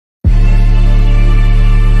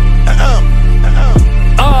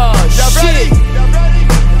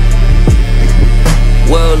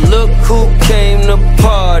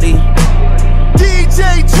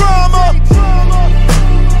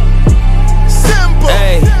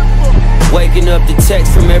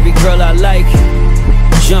text from every girl I like.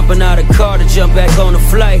 Jumping out of car to jump back on the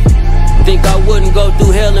flight. Think I wouldn't go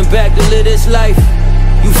through hell and back to live this life?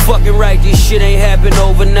 You fucking right, this shit ain't happen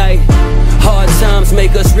overnight. Hard times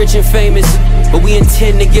make us rich and famous, but we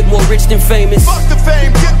intend to get more rich than famous. Fuck the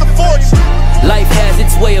fame, get the fortune. Life has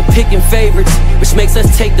its way of picking favorites, which makes us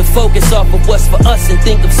take the focus off of what's for us and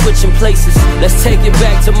think of switching places. Let's take it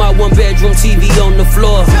back to my one-bedroom TV on the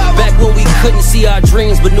floor. Back when we couldn't see our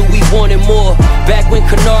dreams but knew we wanted more. Back when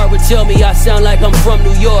Kennard would tell me I sound like I'm from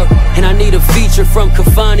New York, and I need a feature from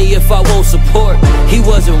Kafani if I won't support. He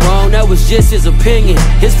wasn't wrong, that was just his opinion.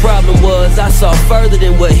 His problem was I saw further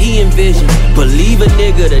than what he envisioned. Believe a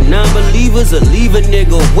nigga, the non-believers will leave a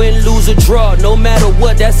nigga. Win, lose, or draw, no matter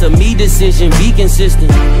what, that's a me decision. Be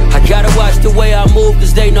consistent. I gotta watch the way I move,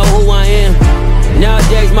 cause they know who I am.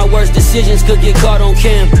 Nowadays my worst decisions could get caught on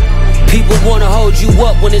cam. People wanna hold you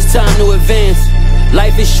up when it's time to advance.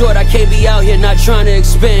 Life is short, I can't be out here not trying to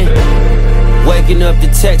expand. Waking up to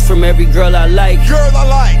text from every girl I like.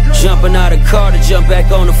 Jumping out of car to jump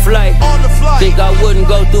back on the flight. Think I wouldn't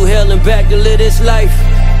go through hell and back to live this life?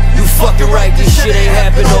 You fucking right, this shit ain't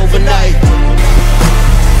happen overnight.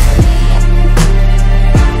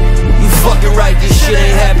 You fucking right, this shit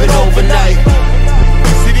ain't happen overnight.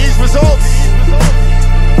 See these results?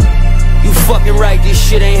 You fucking right, this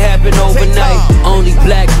shit ain't happen overnight. Only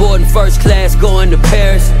black board in first class going to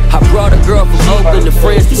Paris. I brought a girl from Oakland to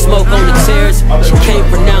France to smoke on the terrace. She can't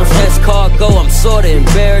pronounce escargot, I'm sorta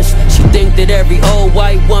embarrassed. She think that every old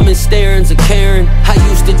white woman staring's a Karen. I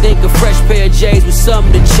used to think a fresh pair of J's was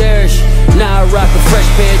something to cherish. Now I rock a fresh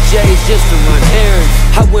pair of J's just to run errands.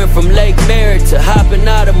 I went from Lake Merritt to hopping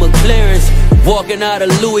out of McLaren's, walking out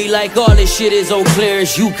of Louis like all this shit is on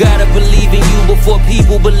clearance. You gotta believe in you before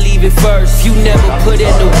people believe it first. If you never put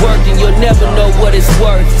in the work, then you'll never know what it's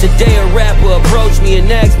worth. Today a rapper approached me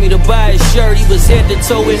and asked me to buy his shirt. He was head to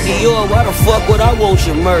toe in Dior, why the fuck would I want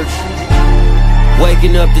your merch?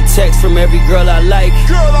 Waking up to text from every girl I like.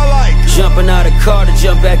 Jumping out of car to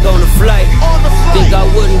jump back on the flight. Think I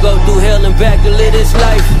wouldn't go through hell and back to live this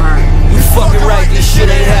life? You fucking right, this shit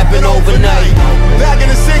ain't happen overnight. Back in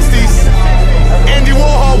the 60s, Andy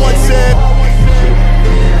Warhol once said,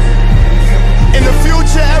 in the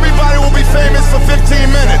future everybody will be famous for 15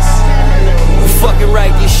 minutes. You fucking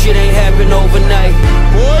right, this shit ain't happen overnight.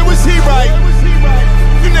 Boy, was he right.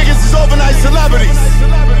 You niggas is overnight celebrities,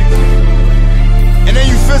 and then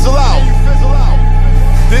you fizzle out.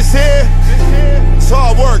 This here, it's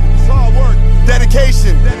hard work,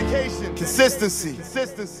 dedication, consistency.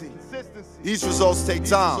 These results take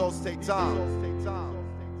time.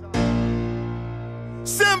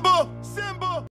 Simba!